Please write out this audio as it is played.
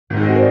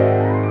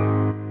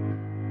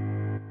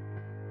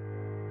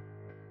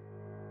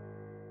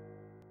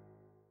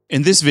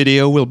In this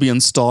video, we'll be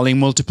installing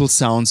multiple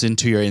sounds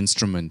into your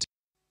instrument.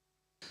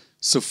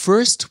 So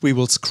first, we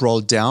will scroll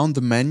down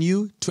the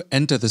menu to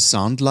enter the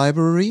sound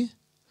library,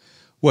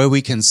 where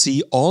we can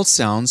see all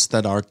sounds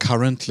that are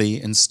currently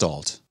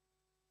installed.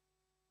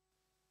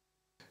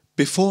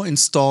 Before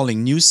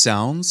installing new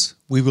sounds,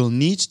 we will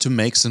need to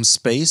make some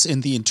space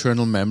in the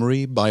internal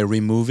memory by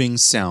removing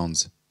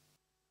sounds.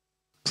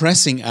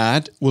 Pressing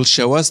Add will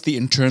show us the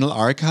internal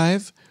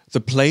archive, the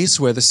place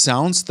where the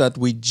sounds that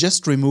we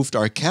just removed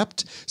are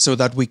kept, so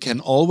that we can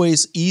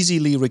always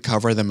easily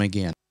recover them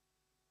again.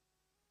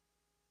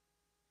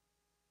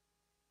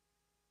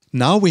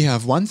 Now we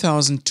have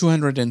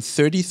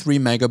 1233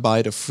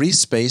 MB of free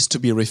space to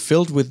be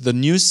refilled with the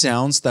new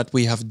sounds that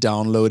we have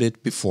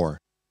downloaded before.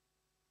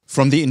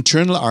 From the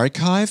internal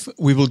archive,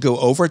 we will go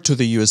over to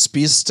the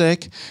USB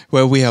stick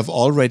where we have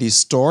already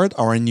stored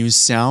our new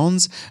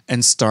sounds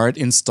and start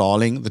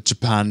installing the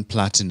Japan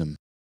Platinum.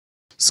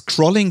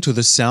 Scrolling to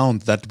the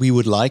sound that we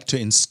would like to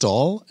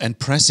install and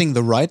pressing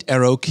the right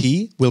arrow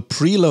key will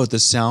preload the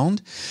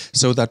sound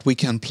so that we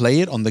can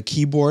play it on the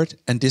keyboard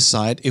and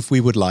decide if we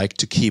would like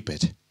to keep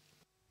it.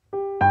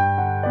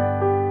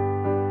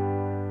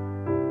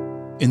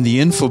 In the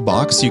info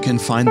box, you can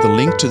find the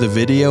link to the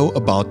video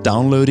about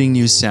downloading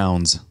new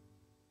sounds.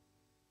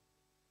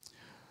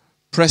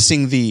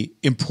 Pressing the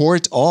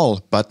Import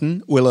All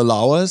button will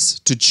allow us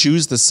to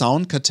choose the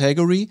sound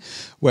category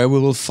where we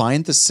will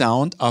find the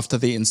sound after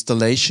the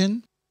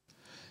installation.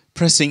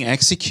 Pressing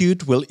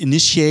Execute will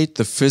initiate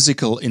the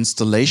physical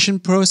installation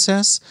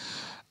process,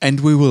 and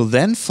we will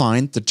then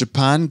find the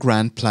Japan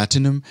Grand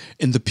Platinum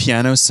in the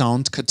piano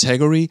sound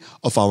category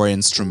of our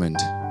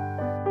instrument.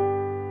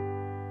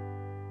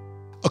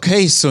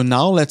 Okay, so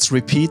now let's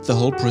repeat the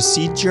whole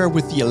procedure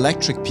with the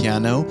electric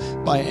piano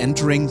by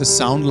entering the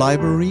sound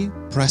library,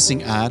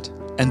 pressing Add,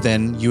 and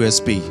then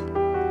USB.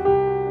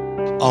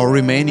 Our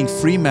remaining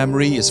free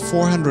memory is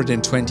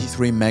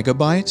 423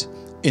 MB,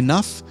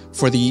 enough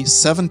for the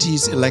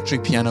 70s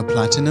Electric Piano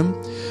Platinum,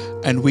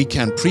 and we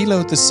can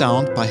preload the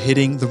sound by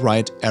hitting the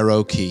right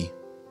arrow key.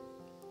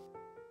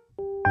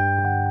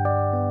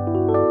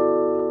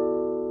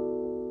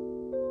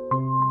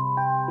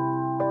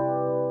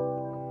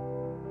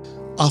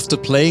 After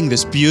playing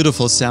this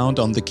beautiful sound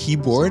on the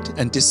keyboard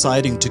and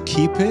deciding to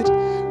keep it,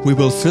 we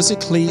will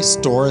physically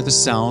store the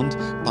sound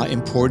by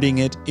importing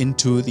it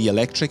into the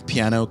electric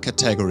piano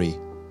category.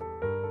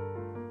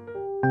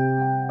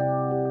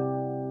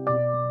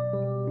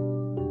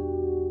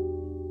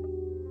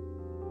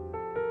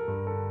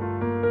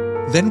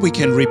 Then we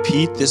can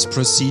repeat this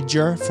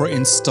procedure for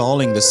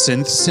installing the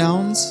synth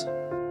sounds,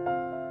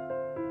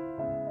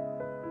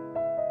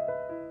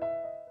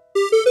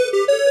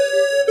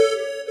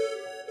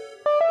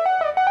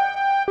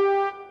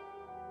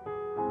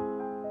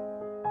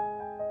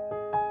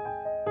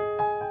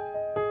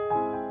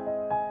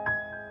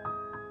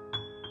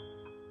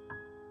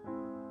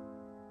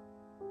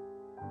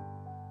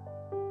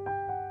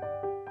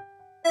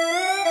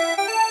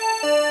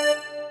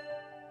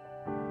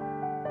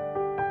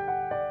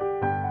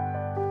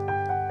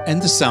 and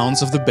the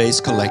sounds of the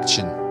bass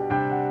collection.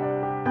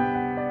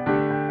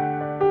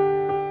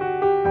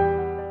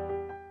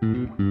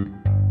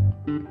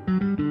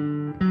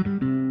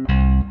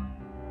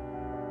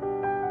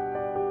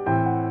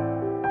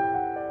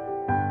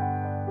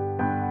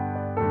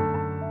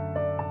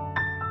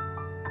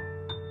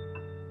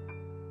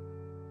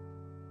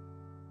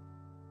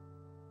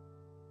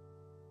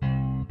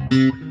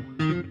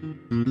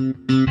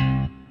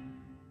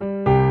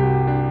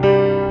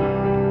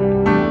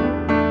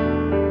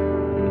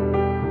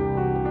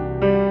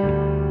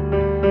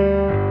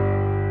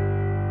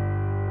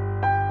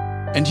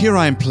 And here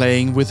I am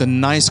playing with a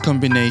nice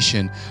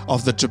combination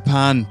of the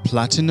Japan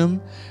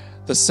Platinum,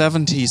 the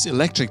 70s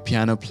Electric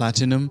Piano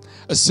Platinum,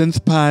 a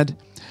synth pad,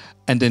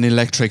 and an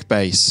electric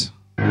bass.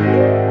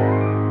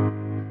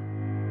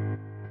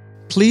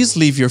 Please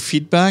leave your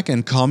feedback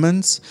and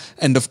comments,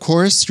 and of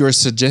course your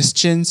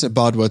suggestions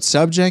about what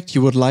subject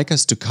you would like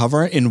us to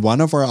cover in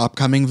one of our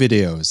upcoming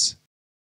videos.